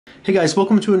Hey guys,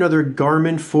 welcome to another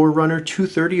Garmin Forerunner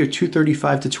 230 or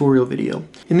 235 tutorial video.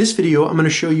 In this video, I'm going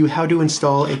to show you how to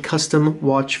install a custom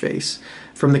watch face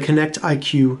from the Connect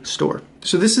IQ store.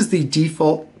 So this is the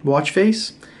default watch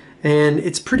face, and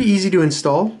it's pretty easy to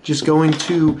install. Just go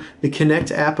into the Connect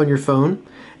app on your phone,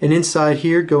 and inside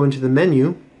here, go into the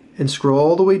menu and scroll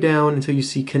all the way down until you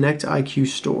see Connect IQ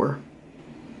store.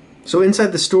 So inside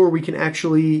the store, we can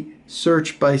actually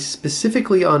search by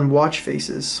specifically on watch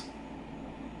faces.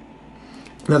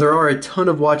 Now there are a ton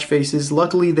of watch faces.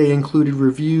 Luckily they included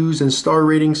reviews and star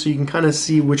ratings, so you can kind of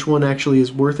see which one actually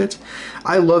is worth it.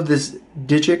 I love this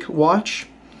Digic watch.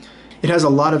 It has a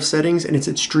lot of settings and it's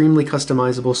extremely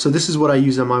customizable, so this is what I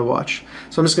use on my watch.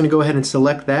 So I'm just going to go ahead and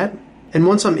select that, and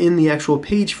once I'm in the actual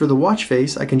page for the watch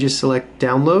face, I can just select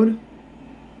download,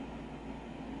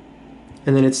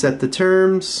 and then it set the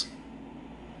terms.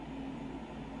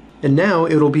 And now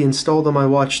it'll be installed on my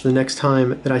watch the next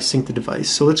time that I sync the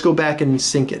device. So let's go back and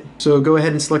sync it. So go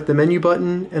ahead and select the menu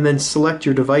button and then select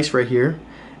your device right here.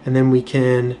 And then we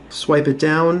can swipe it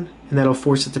down and that'll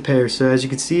force it to pair. So as you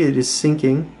can see, it is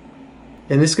syncing.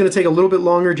 And this is going to take a little bit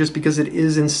longer just because it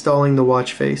is installing the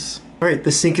watch face. Alright,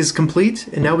 the sync is complete,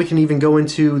 and now we can even go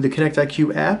into the Connect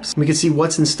IQ apps. We can see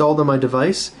what's installed on my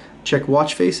device, check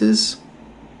watch faces.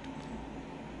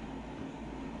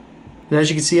 And as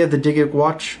you can see, I have the Digic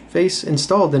watch face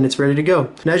installed and it's ready to go.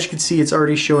 And as you can see, it's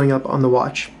already showing up on the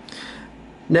watch.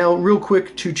 Now, real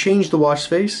quick, to change the watch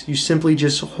face, you simply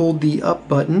just hold the up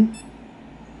button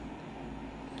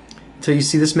until you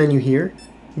see this menu here.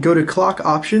 Go to clock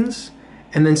options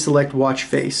and then select watch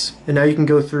face. And now you can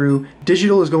go through,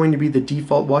 digital is going to be the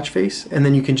default watch face, and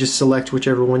then you can just select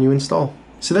whichever one you install.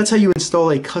 So that's how you install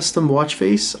a custom watch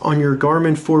face on your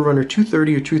Garmin Forerunner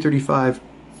 230 or 235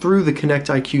 through the Connect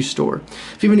IQ store.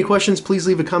 If you have any questions, please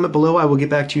leave a comment below. I will get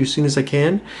back to you as soon as I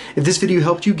can. If this video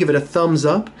helped you, give it a thumbs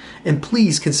up, and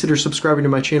please consider subscribing to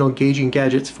my channel, Gauging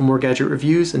Gadgets, for more gadget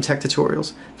reviews and tech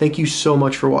tutorials. Thank you so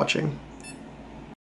much for watching.